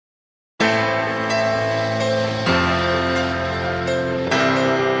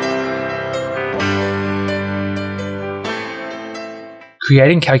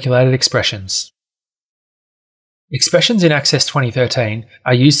Creating calculated expressions. Expressions in Access 2013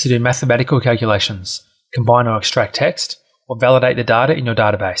 are used to do mathematical calculations, combine or extract text, or validate the data in your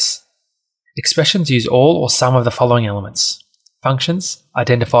database. Expressions use all or some of the following elements: functions,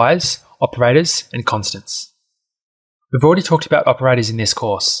 identifiers, operators, and constants. We've already talked about operators in this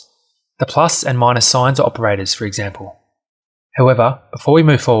course. The plus and minus signs are operators, for example. However, before we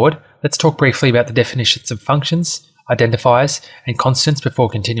move forward, let's talk briefly about the definitions of functions, identifiers, and constants before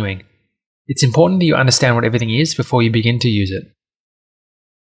continuing. It's important that you understand what everything is before you begin to use it.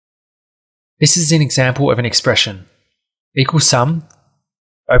 This is an example of an expression. Equals sum,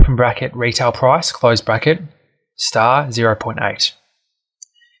 open bracket, retail price, close bracket, star 0.8.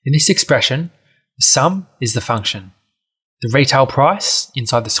 In this expression, the sum is the function. The retail price,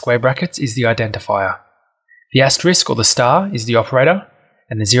 inside the square brackets, is the identifier. The asterisk or the star is the operator,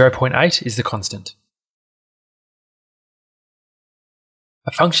 and the 0.8 is the constant.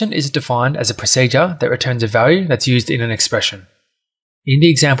 A function is defined as a procedure that returns a value that's used in an expression. In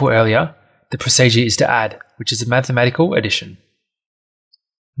the example earlier, the procedure is to add, which is a mathematical addition.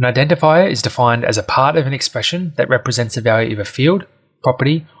 An identifier is defined as a part of an expression that represents the value of a field,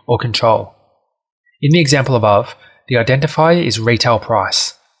 property, or control. In the example above, the identifier is retail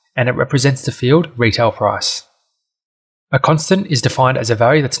price, and it represents the field retail price. A constant is defined as a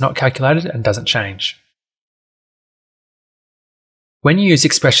value that's not calculated and doesn't change. When you use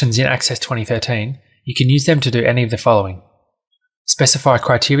expressions in Access 2013, you can use them to do any of the following. Specify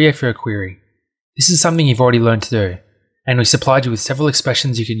criteria for a query. This is something you've already learned to do, and we supplied you with several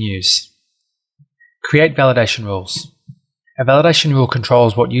expressions you can use. Create validation rules. A validation rule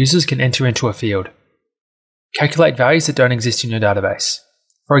controls what users can enter into a field. Calculate values that don't exist in your database.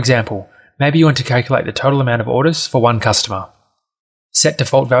 For example, maybe you want to calculate the total amount of orders for one customer. Set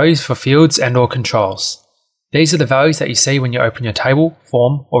default values for fields and/or controls. These are the values that you see when you open your table,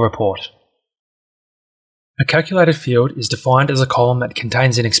 form, or report. A calculated field is defined as a column that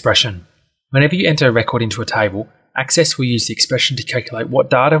contains an expression. Whenever you enter a record into a table, Access will use the expression to calculate what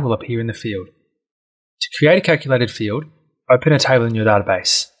data will appear in the field. To create a calculated field, open a table in your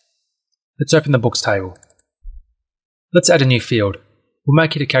database. Let's open the books table. Let's add a new field. We'll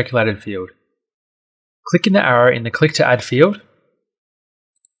make it a calculated field. Click in the arrow in the Click to Add field,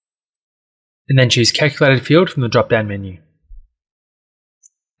 and then choose Calculated Field from the drop-down menu.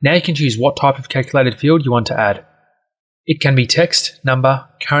 Now you can choose what type of calculated field you want to add. It can be text, number,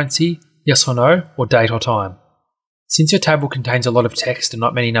 currency, yes or no, or date or time. Since your table contains a lot of text and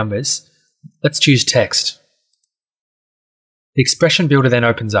not many numbers, let's choose text. The expression builder then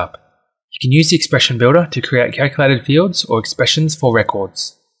opens up. You can use the expression builder to create calculated fields or expressions for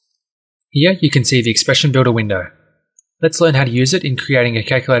records. Here you can see the expression builder window. Let's learn how to use it in creating a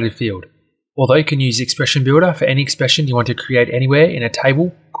calculated field. Although you can use the expression builder for any expression you want to create anywhere in a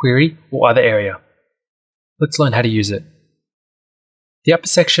table, query, or other area. Let's learn how to use it. The upper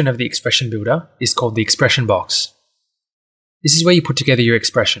section of the expression builder is called the expression box. This is where you put together your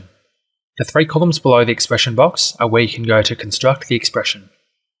expression. The 3 columns below the expression box are where you can go to construct the expression.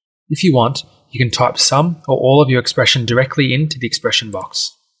 If you want, you can type some or all of your expression directly into the expression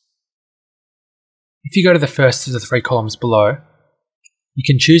box. If you go to the first of the 3 columns below, you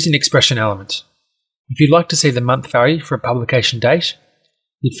can choose an expression element. If you'd like to see the month value for a publication date,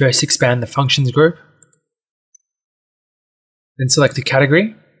 you'd first expand the functions group, then select the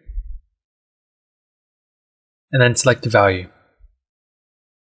category, and then select the value.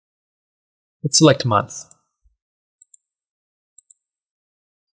 Let's select month.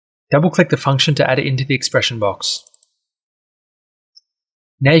 Double-click the function to add it into the expression box.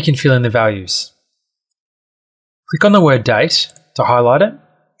 Now you can fill in the values. Click on the word date to highlight it,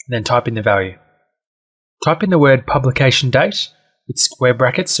 and then type in the value. Type in the word publication date with square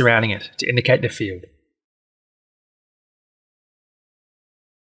brackets surrounding it to indicate the field.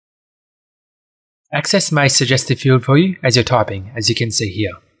 Access may suggest the field for you as you're typing, as you can see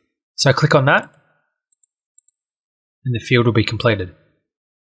here. So click on that, and the field will be completed.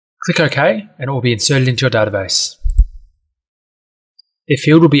 Click OK, and it will be inserted into your database. A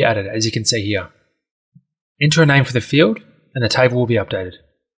field will be added, as you can see here. Enter a name for the field, and the table will be updated.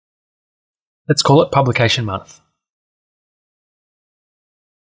 Let's call it Publication Month.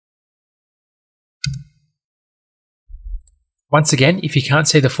 Once again, if you can't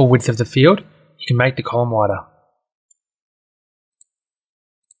see the full width of the field, you can make the column wider.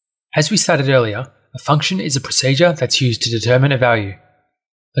 As we stated earlier, a function is a procedure that's used to determine a value.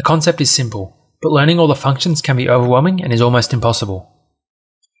 The concept is simple, but learning all the functions can be overwhelming and is almost impossible.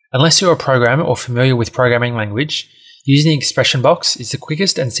 Unless you're a programmer or familiar with programming language, using the expression box is the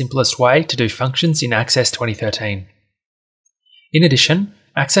quickest and simplest way to do functions in Access 2013. In addition,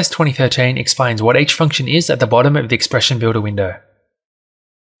 Access 2013 explains what each function is at the bottom of the Expression Builder window.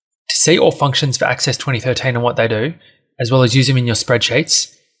 To see all functions for Access 2013 and what they do, as well as use them in your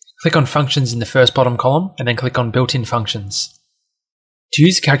spreadsheets, click on Functions in the first bottom column and then click on Built-in Functions. To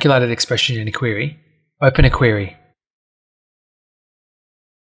use a calculated expression in a query, open a query.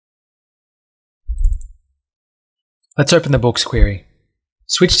 Let's open the Books query.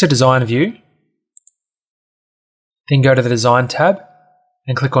 Switch to Design View, then go to the Design tab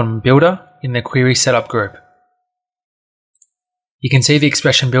and click on Builder in the Query Setup group. You can see the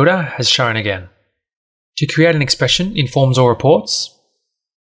Expression Builder has shown again. To create an expression in Forms or Reports,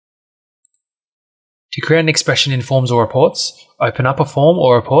 open up a form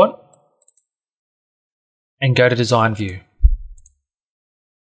or report and go to Design View.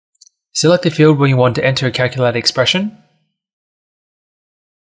 Select the field where you want to enter a calculated expression,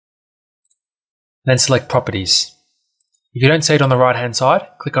 then select Properties. If you don't see it on the right hand side,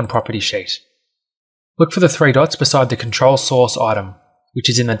 click on Property Sheet. Look for the 3 dots beside the Control Source item, which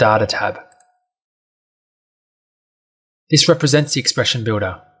is in the Data tab. This represents the Expression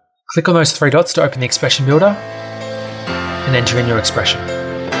Builder. Click on those 3 dots to open the Expression Builder and enter in your expression.